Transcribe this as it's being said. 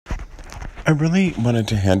I really wanted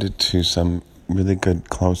to hand it to some really good,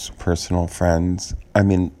 close, personal friends. I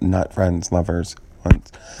mean, not friends, lovers,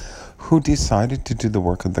 ones, who decided to do the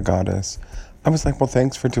work of the goddess. I was like, well,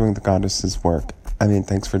 thanks for doing the goddess's work.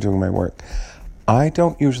 Thanks for doing my work. I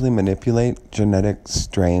don't usually manipulate genetic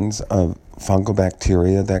strains of fungal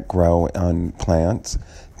bacteria that grow on plants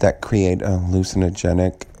that create a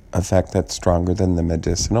hallucinogenic effect that's stronger than the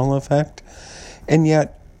medicinal effect, and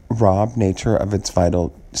yet rob nature of its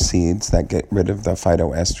vital seeds that get rid of the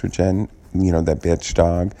phytoestrogen, that bitch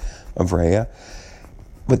dog of Rhea.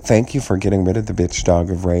 But thank you for getting rid of the bitch dog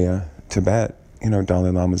of Rhea, Tibet,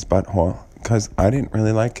 Dalai Lama's butthole, because I didn't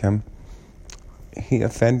really like him. He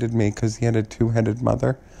offended me because he had a two-headed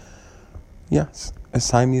mother. Yes, a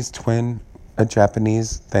Siamese twin, a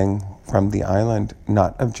Japanese thing from the island,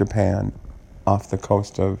 not of Japan, off the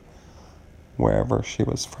coast of wherever she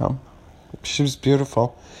was from. She was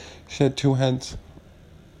beautiful. She had two heads.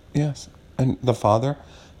 Yes. And the father,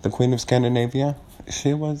 the Queen of Scandinavia,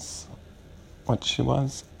 she was what she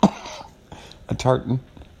was. A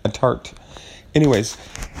tart. Anyways,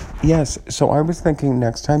 yes, so I was thinking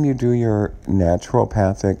next time you do your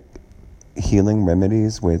naturopathic healing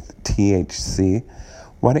remedies with THC,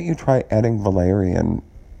 why don't you try adding valerian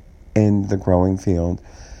in the growing field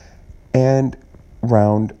and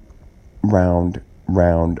round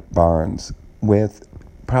barns with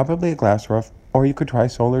probably a glass roof, or you could try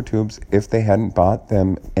solar tubes if they hadn't bought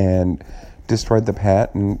them and destroyed the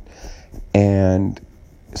patent and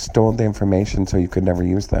stole the information so you could never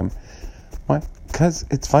use them. What? Because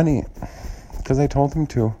it's funny. Because I told them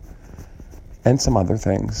to. And some other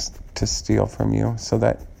things to steal from you so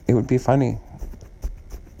that it would be funny.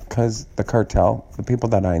 Because the cartel, the people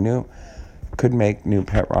that I knew, could make new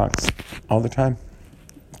pet rocks all the time.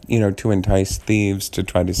 To entice thieves to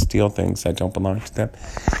try to steal things that don't belong to them.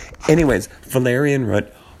 Anyways, valerian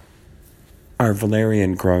root, or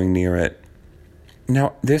valerian growing near it.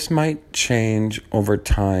 Now, this might change over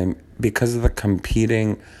time because of the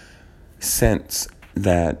competing scents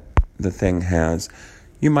that the thing has.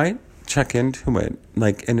 You might check into it,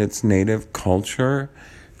 like in its native culture.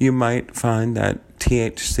 You might find that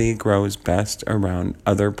THC grows best around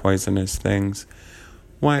other poisonous things.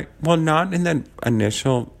 Why? Well, not in the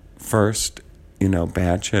initial first,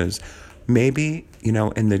 batches. Maybe,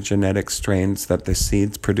 in the genetic strains that the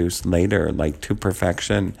seeds produce later, like to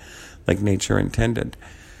perfection, like nature intended.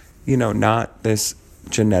 Not this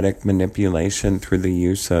genetic manipulation through the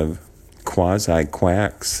use of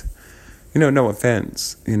quasi-quacks. No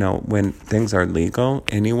offense. When things are legal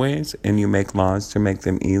anyways, and you make laws to make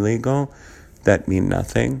them illegal that mean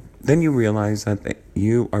nothing, then you realize that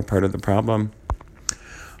you are part of the problem.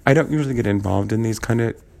 I don't usually get involved in these kind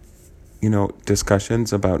of,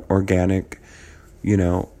 discussions about organic,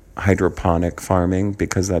 hydroponic farming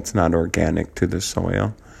because that's not organic to the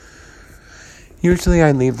soil. Usually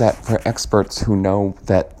I leave that for experts who know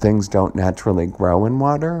that things don't naturally grow in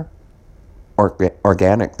water, or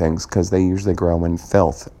organic things, because they usually grow in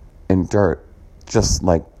filth, in dirt, just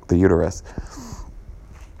like the uterus.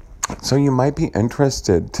 So you might be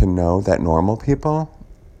interested to know that normal people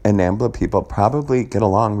and NAMBLA people probably get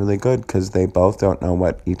along really good because they both don't know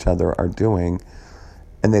what each other are doing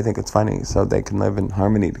and they think it's funny, so they can live in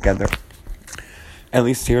harmony together. At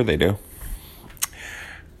least here they do.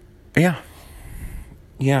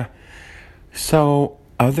 Yeah. So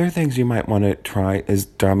other things you might want to try is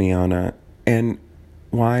Damiana. And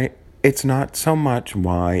why? It's not so much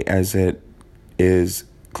why as it is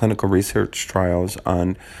clinical research trials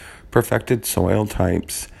on perfected soil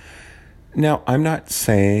types. Now, I'm not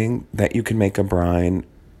saying that you can make a brine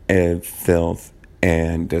of filth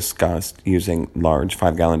and disgust using large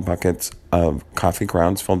 5-gallon buckets of coffee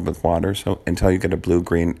grounds filled with water, so until you get a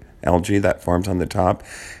blue-green algae that forms on the top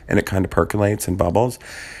and it kind of percolates and bubbles,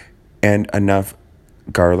 and enough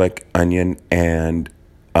garlic, onion, and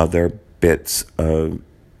other bits of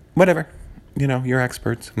whatever. You're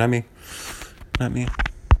experts, not me.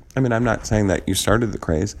 I'm not saying that you started the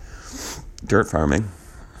craze. Dirt farming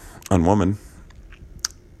on woman.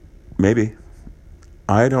 Maybe.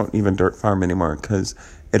 I don't even dirt farm anymore because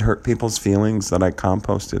it hurt people's feelings that I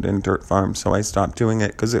composted in dirt farm, so I stopped doing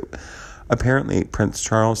it because apparently Prince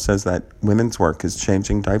Charles says that women's work is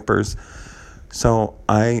changing diapers. So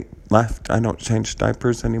I left. I don't change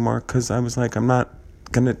diapers anymore because I was like, I'm not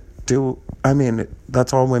going to do...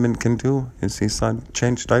 that's all women can do is he said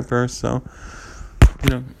change diapers. So,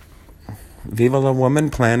 viva la woman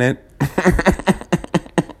planet.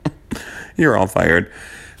 You're all fired.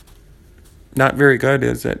 Not very good,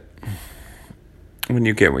 is it? When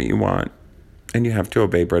you get what you want and you have to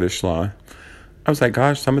obey British law. I was like,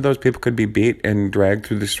 gosh, some of those people could be beat and dragged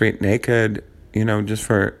through the street naked, just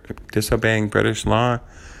for disobeying British law.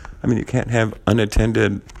 I mean, you can't have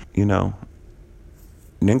unattended,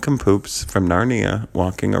 nincompoops from Narnia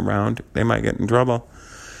walking around. They might get in trouble.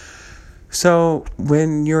 So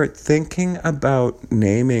when you're thinking about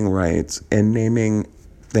naming rights and naming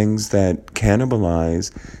things that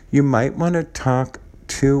cannibalize, you might want to talk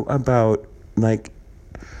too about like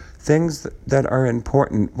things that are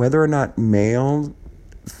important, whether or not male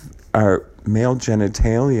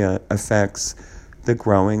genitalia affects the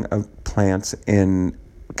growing of plants in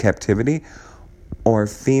captivity, or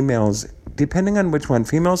females, depending on which one.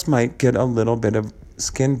 Females might get a little bit of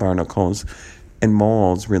skin barnacles and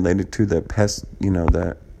moles related to the pest,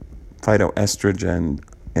 the phytoestrogen,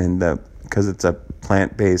 and because it's a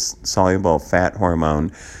plant-based soluble fat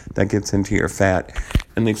hormone that gets into your fat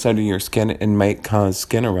and leaks out of your skin and might cause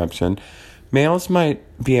skin eruption. Males might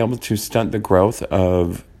be able to stunt the growth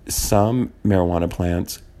of some marijuana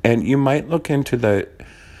plants, and you might look into the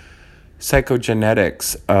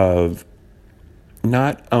psychogenetics of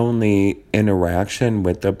not only interaction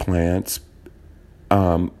with the plants,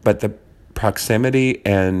 but the proximity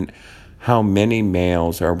and how many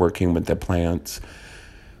males are working with the plants,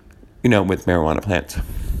 with marijuana plants.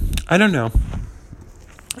 I don't know.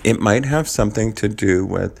 It might have something to do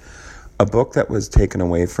with a book that was taken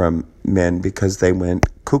away from men because they went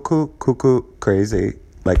cuckoo, crazy,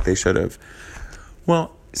 like they should have.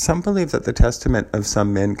 Well, some believe that the testament of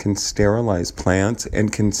some men can sterilize plants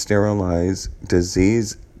and can sterilize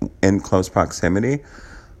disease in close proximity.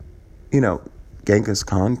 Genghis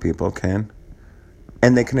Khan people can.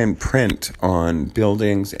 And they can imprint on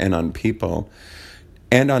buildings and on people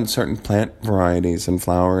and on certain plant varieties and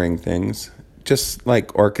flowering things, just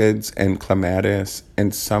like orchids and clematis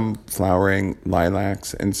and some flowering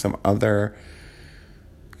lilacs and some other,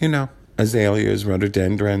 azaleas,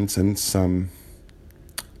 rhododendrons, and some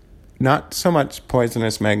not so much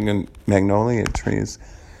poisonous magnolia trees,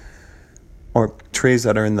 or trees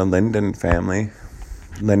that are in the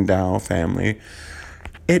Lindau family.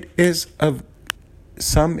 It is of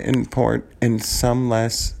some import and some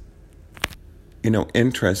less,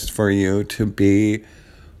 interest for you to be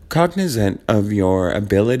cognizant of your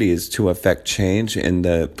abilities to affect change in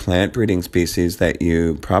the plant breeding species that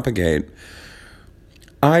you propagate.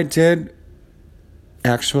 I did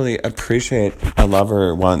actually appreciate a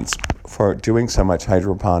lover once for doing so much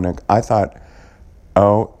hydroponic. I thought,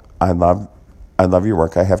 oh, I love your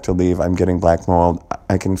work. I have to leave. I'm getting black mold.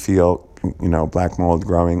 I can feel, black mold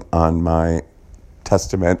growing on my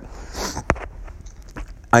testament.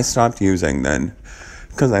 I stopped using then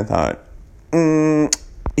because I thought,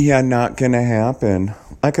 not gonna happen.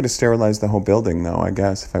 I could have sterilized the whole building though, I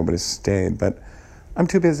guess, if I would have stayed, but I'm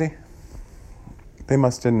too busy. They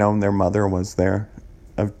must have known their mother was there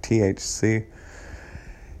of THC.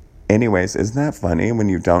 Anyways, isn't that funny when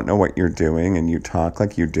you don't know what you're doing and you talk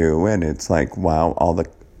like you do, and it's like, wow, all the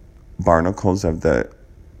barnacles of the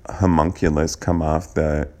homunculus come off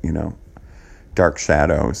the, dark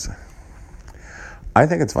shadows. I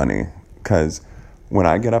think it's funny because when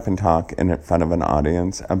I get up and talk in front of an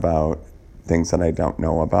audience about things that I don't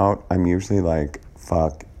know about, I'm usually like,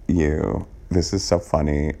 fuck you. This is so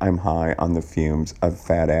funny. I'm high on the fumes of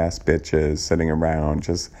fat ass bitches sitting around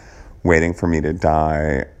just waiting for me to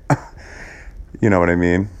die. You know what I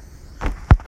mean?